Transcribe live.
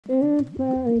Hi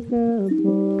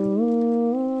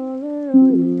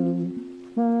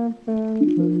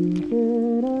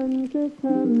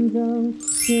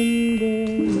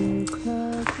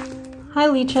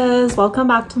leeches, welcome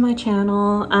back to my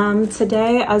channel.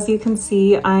 Today, as you can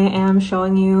see, I am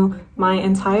showing you my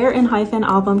entire Enhypen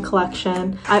album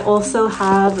collection. I also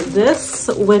have this,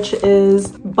 which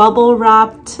is bubble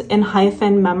wrapped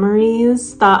Enhypen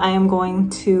memories that I am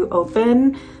going to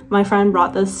open. My friend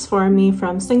brought this for me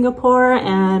from Singapore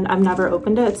and I've never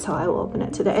opened it, so I will open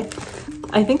it today.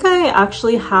 I think I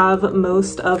actually have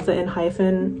most of the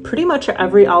Enhypen, pretty much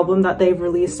every album that they've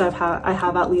released. I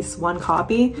have at least one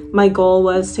copy. My goal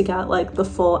was to get like the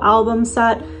full album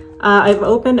set. I've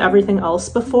opened everything else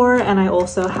before, and I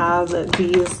also have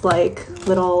these like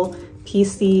little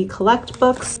PC collect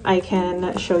books. I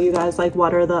can show you guys like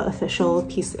what are the official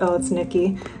PC, oh it's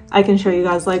Nikki. I can show you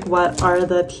guys like what are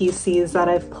the PCs that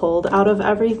I've pulled out of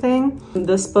everything.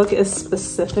 This book is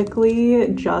specifically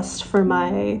just for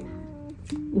my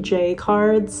J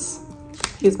cards.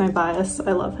 He's my bias,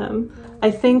 I love him.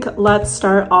 I think let's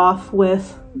start off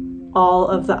with all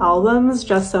of the albums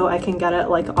just so I can get it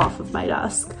like off of my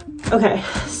desk. Okay,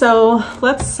 so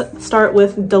let's start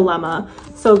with Dilemma.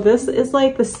 So this is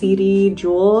like the CD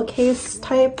jewel case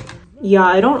type. Yeah,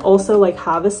 I don't also like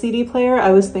have a CD player.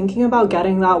 I was thinking about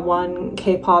getting that one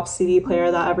K-pop CD player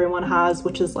that everyone has,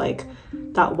 which is like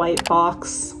that white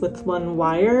box with one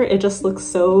wire. It just looks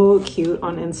so cute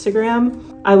on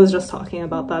Instagram. I was just talking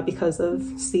about that because of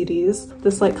CDs.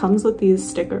 This like comes with these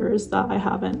stickers that I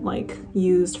haven't like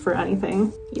used for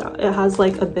anything. Yeah, it has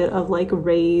like a bit of like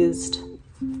raised,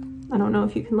 I don't know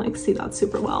if you can like see that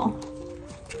super well.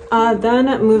 Then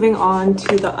moving on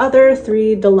to the other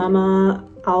three Dilemma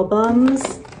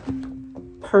albums.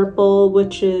 Purple,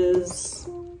 which is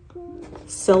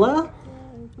Scylla.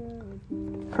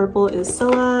 Purple is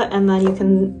Scylla, and then you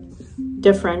can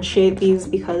differentiate these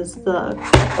because the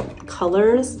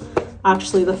colors,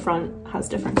 actually the front has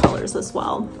different colors as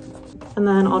well. And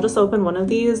then I'll just open one of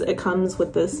these. It comes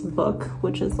with this book,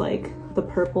 which is like the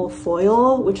purple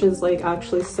foil, which is like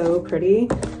actually so pretty.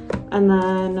 And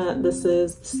then this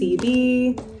is the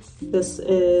CD. This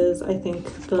is, I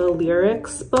think, the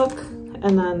lyrics book.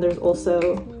 And then there's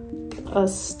also a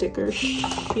sticker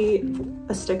sheet,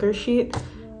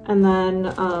 and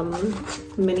then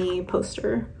mini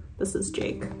poster. This is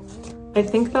Jake. I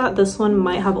think that this one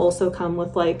might have also come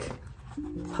with like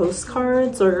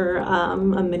postcards or a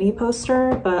mini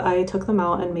poster, but I took them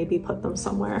out and maybe put them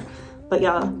somewhere. But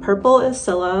yeah, purple is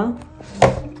Scylla.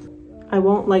 I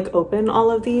won't like open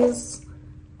all of these.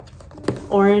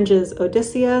 Orange is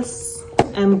Odysseus,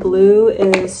 and blue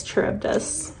is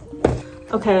Charybdis.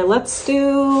 Okay, let's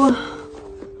do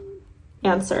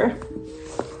Answer.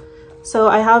 So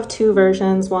I have two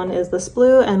versions. One is this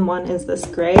blue and one is this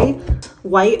gray.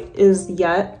 White is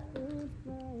Yet.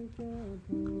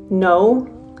 No,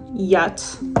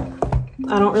 Yet.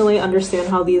 I don't really understand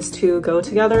how these two go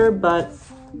together, but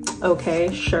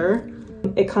okay, sure.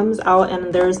 It comes out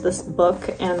and there's this book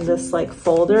and this like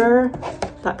folder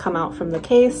that come out from the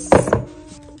case.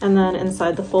 And then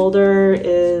inside the folder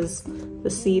is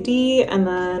the CD, and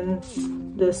then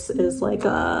this is like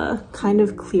a kind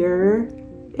of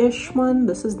clear-ish one.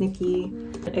 This is Nikki.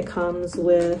 It comes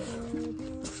with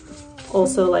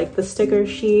also like the sticker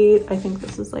sheet. I think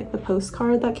this is like the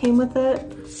postcard that came with it.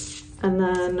 And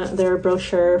then their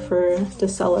brochure for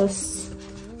Decellus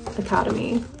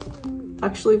Academy.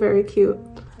 Actually very cute.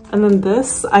 And then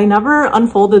this, I never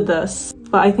unfolded this,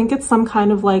 but I think it's some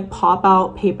kind of like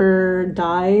pop-out paper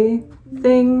die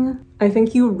thing. I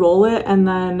think you roll it and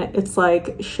then it's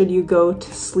like, should you go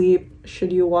to sleep?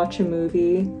 Should you watch a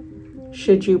movie?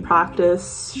 Should you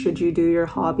practice? Should you do your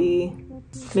hobby?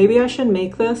 Maybe I should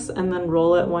make this and then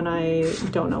roll it when I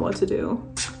don't know what to do.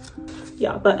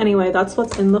 Yeah, but anyway, that's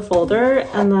what's in the folder.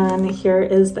 And then here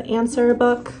is the answer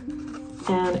book,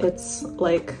 and it's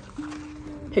like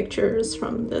pictures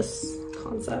from this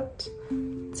concept.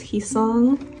 It's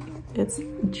Heesung, it's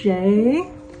Jay,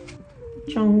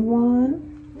 Jungwon.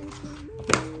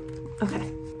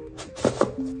 Okay.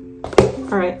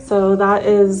 All right, so that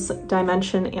is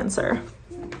Dimension Answer.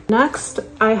 Next,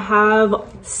 I have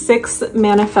 6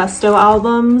 manifesto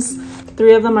albums.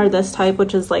 3 of them are this type,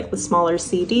 which is like the smaller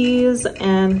CDs,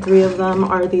 and 3 of them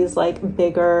are these like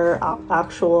bigger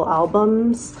actual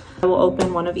albums. I will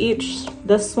open one of each.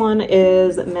 This one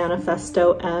is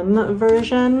Manifesto M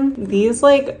version. These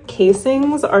like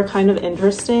casings are kind of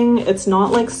interesting. It's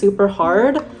not like super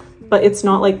hard, but it's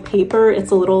not like paper.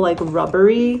 It's a little like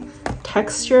rubbery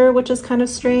texture, which is kind of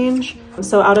strange.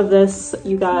 So out of this,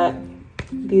 you got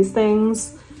these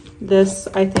things. This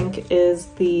I think is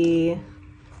the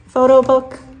photo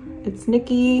book. It's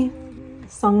Nikki,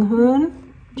 Sunghoon,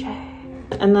 Jay.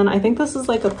 And then I think this is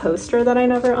like a poster that I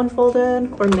never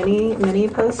unfolded, or mini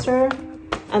poster.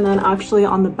 And then actually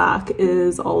on the back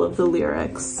is all of the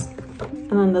lyrics.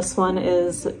 And then this one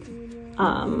is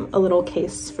a little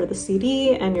case for the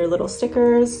CD and your little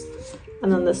stickers.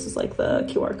 And then this is like the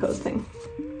QR code thing.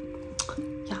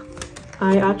 Yeah,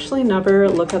 I actually never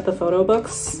look at the photo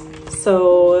books.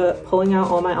 So pulling out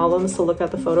all my albums to look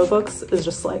at the photo books is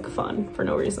just like fun for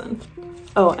no reason.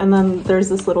 Oh, and then there's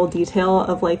this little detail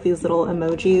of like these little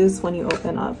emojis when you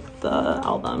open up the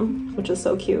album, which is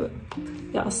so cute.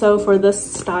 Yeah, so for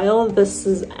this style, this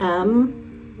is M,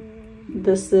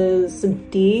 this is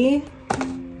D,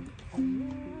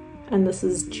 and this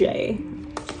is J.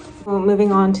 Well,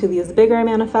 moving on to these bigger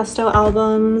manifesto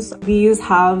albums, these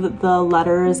have the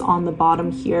letters on the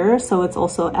bottom here, so it's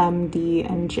also M, D,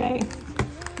 and J.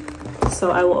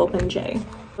 So I will open J.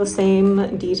 The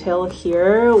same detail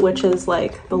here, which is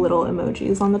like the little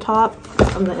emojis on the top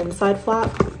on the inside flap.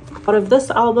 Out of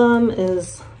this album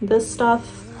is this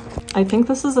stuff. I think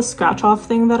this is a scratch off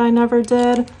thing that I never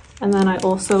did. And then I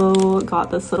also got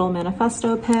this little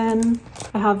manifesto pin.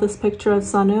 I have this picture of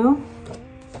Sunu.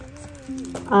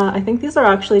 I think these are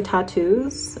actually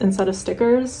tattoos instead of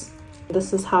stickers.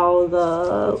 This is how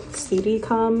the CD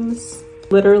comes.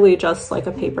 Literally just like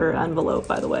a paper envelope,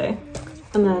 by the way.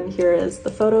 And then here is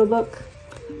the photo book.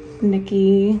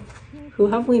 Nikki, who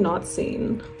have we not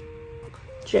seen?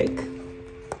 Jake.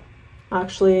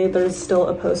 Actually, there's still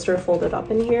a poster folded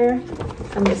up in here.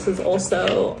 And this is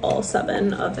also all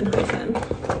 7 of enhypen.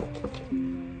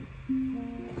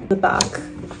 The back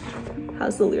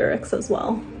has the lyrics as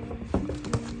well.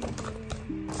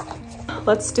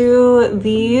 Let's do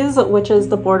these, which is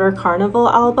the Border Carnival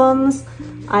albums.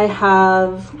 I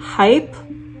have Hype,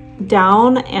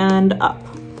 Down, and Up.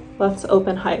 Let's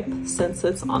open Hype since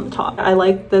it's on the top. I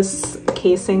like this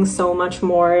casing so much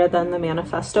more than the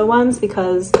manifesto ones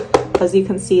because, as you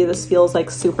can see, this feels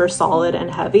like super solid and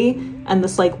heavy, and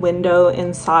this like window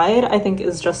inside I think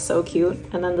is just so cute.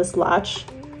 And then this latch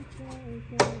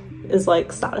is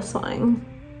like satisfying.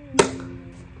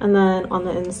 And then on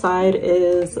the inside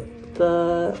is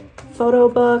the photo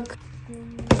book.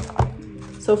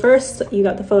 So first you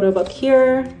got the photo book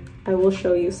here. I will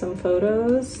show you some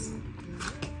photos.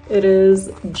 It is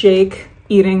Jake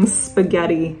eating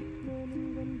spaghetti.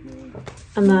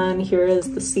 And then here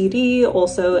is the CD,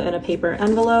 also in a paper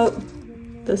envelope.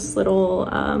 This little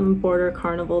Border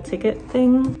Carnival ticket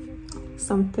thing.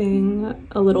 Something,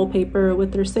 a little paper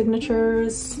with their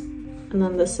signatures. And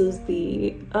then this is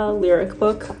the lyric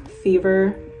book,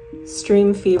 Fever,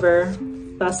 Stream Fever,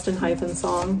 best enhypen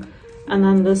song. And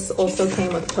then this also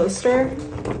came with a poster.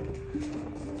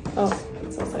 Oh,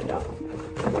 it's upside down.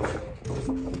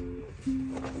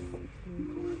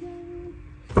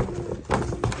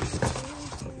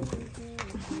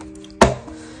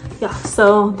 Yeah,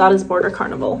 so that is Border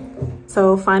Carnival.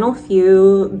 So final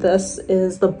few, this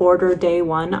is the Border Day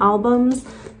 1 albums.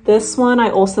 This one,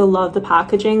 I also love the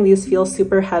packaging. These feel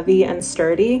super heavy and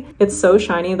sturdy. It's so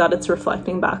shiny that it's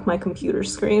reflecting back my computer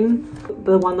screen.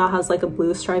 The one that has like a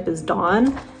blue stripe is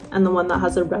Dawn, and the one that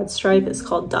has a red stripe is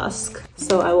called Dusk.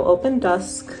 So I will open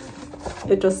Dusk.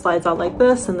 It just slides out like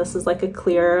this, and this is like a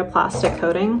clear plastic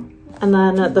coating. And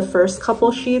then the first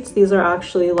couple sheets, these are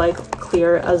actually like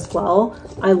clear as well.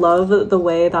 I love the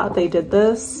way that they did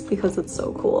this because it's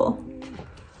so cool.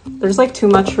 There's like too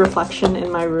much reflection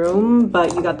in my room,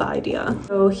 but you got the idea.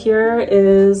 So here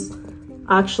is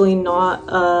actually not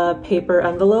a paper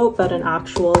envelope, but an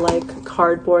actual like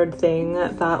cardboard thing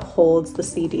that holds the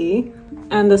CD.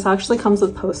 And this actually comes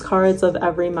with postcards of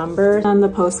every member. And the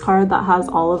postcard that has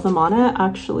all of them on it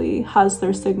actually has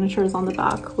their signatures on the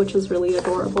back, which is really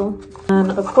adorable.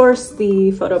 And of course,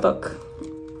 the photo book.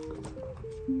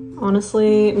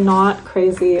 Honestly, not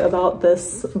crazy about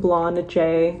this blonde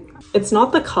J. It's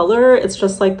not the color, it's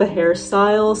just like the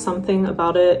hairstyle. Something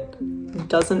about it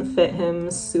doesn't fit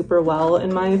him super well,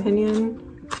 in my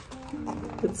opinion.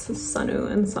 It's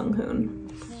Sunu and Sunghoon.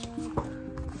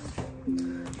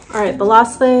 All right, the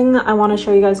last thing I want to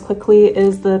show you guys quickly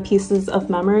is the pieces of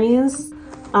memories.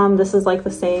 This is like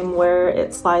the same where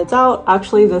it slides out.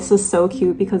 Actually, this is so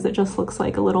cute because it just looks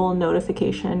like a little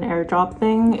notification airdrop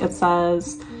thing. It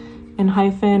says,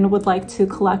 enhypen would like to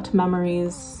collect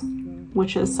memories,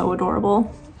 which is so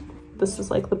adorable. This is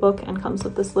like the book and comes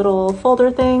with this little folder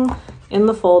thing. In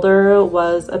the folder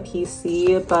was a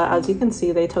PC, but as you can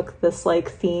see, they took this like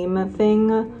theme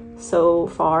thing so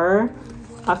far.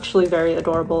 Actually very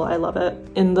adorable. I love it.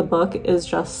 In the book is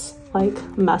just like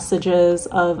messages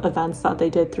of events that they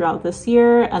did throughout this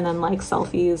year, and then like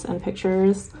selfies and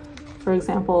pictures. For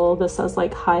example, this says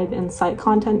like Hive Insight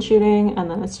content shooting, and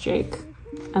then it's Jake.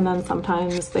 And then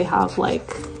sometimes they have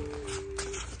like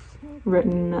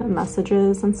written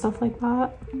messages and stuff like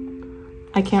that.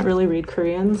 I can't really read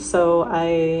Korean, so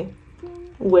I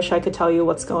wish I could tell you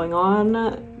what's going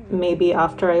on. Maybe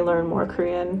after I learn more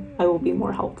Korean, I will be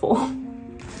more helpful.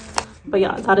 But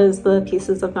yeah, that is the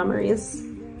pieces of memories.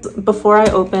 Before I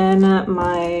open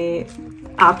my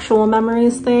actual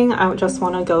memories thing, I just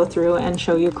want to go through and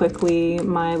show you quickly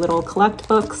my little collect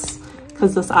books,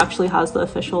 because this actually has the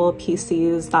official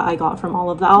PCs that I got from all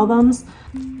of the albums.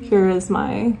 Here is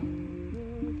my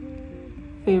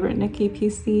favorite Nicki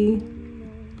PC.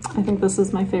 I think this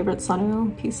is my favorite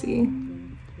Sunu PC.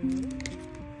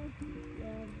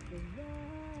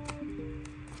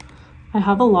 I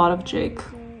have a lot of Jake.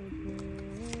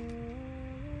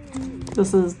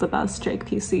 This is the best Jake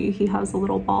PC. He has a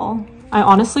little ball. I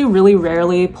honestly really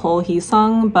rarely pull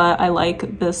Heesung, but I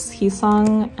like this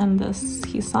Heesung and this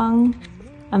Heesung.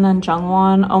 And then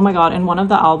Jungwon. Oh my god, in one of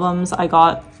the albums, I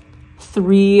got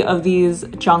 3 of these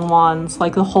Jungwons.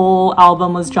 Like the whole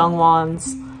album was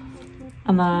Jungwons.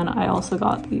 And then I also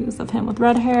got these of him with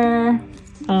red hair.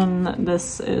 And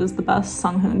this is the best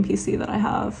Sunghoon PC that I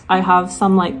have. I have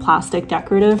some like plastic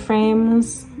decorative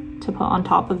frames to put on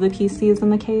top of the PCs in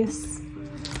the case.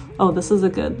 Oh, this is a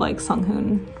good like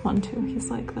Sunghoon one too. He's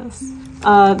like this.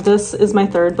 This is my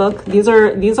third book. These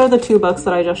are the 2 books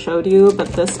that I just showed you, but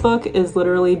this book is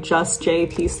literally just Jay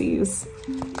PCs.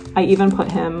 I even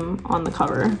put him on the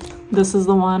cover. This is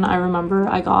the one I remember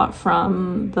I got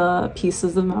from the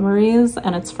Pieces of Memories,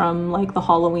 and it's from like the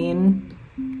Halloween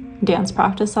dance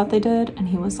practice that they did, and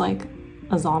he was like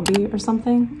a zombie or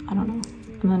something. I don't know.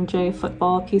 And then Jay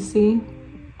football PC.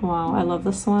 Wow, I love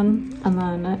this one. And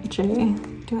then Jay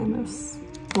doing this.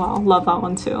 Wow, love that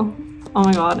one too. Oh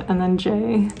my god. And then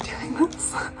Jay doing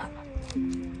this.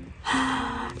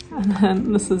 And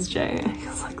then this is Jay.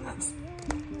 He's like this.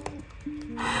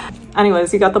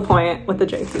 Anyways, you got the point with the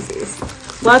Jay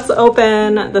PCs. Let's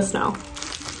open the snow.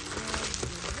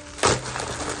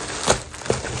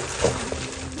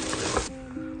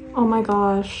 Oh my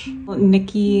gosh.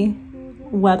 Nicki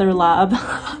Weather Lab.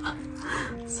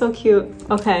 So cute.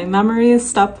 Okay, memories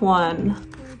step 1.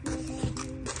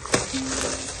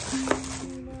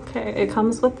 Okay, it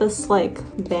comes with this like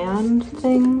band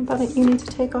thing that you need to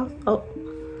take off. Oh,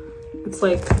 it's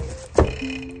like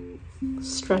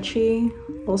stretchy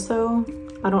also.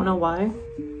 I don't know why.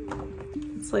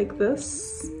 It's like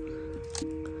this.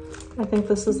 I think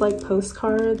this is like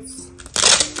postcards.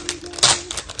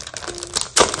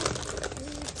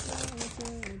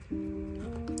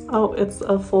 Oh, it's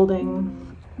a folding.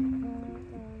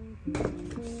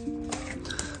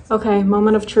 Okay,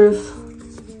 moment of truth.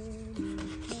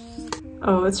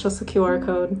 Oh, it's just a QR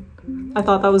code. I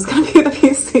thought that was gonna be the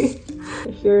PC.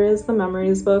 Here is the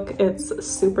memories book. It's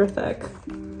super thick.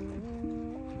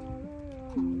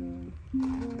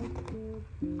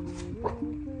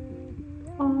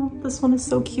 Oh, this one is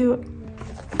so cute.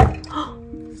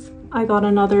 I got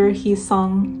another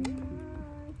Heesung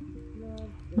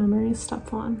memories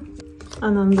step 1.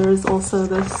 And then there's also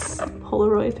this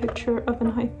Polaroid picture of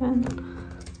enhypen.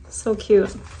 So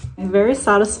cute. I'm very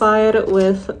satisfied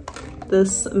with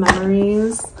this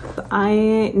memories.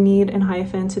 I need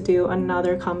enhypen to do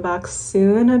another comeback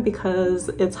soon because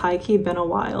it's high-key been a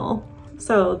while.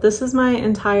 So this is my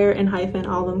entire enhypen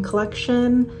album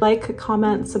collection. Like,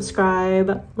 comment,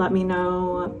 subscribe, let me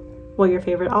know what your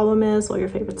favorite album is, what your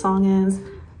favorite song is,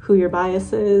 who your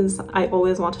bias is. I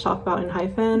always want to talk about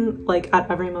enhypen, like at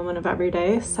every moment of every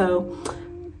day, so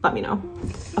let me know.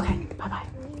 Okay, bye-bye.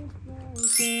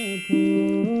 It's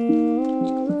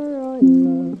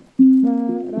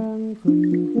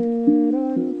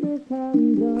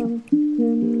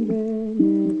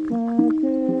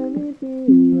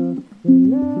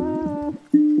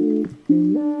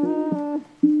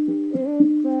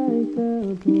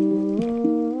like a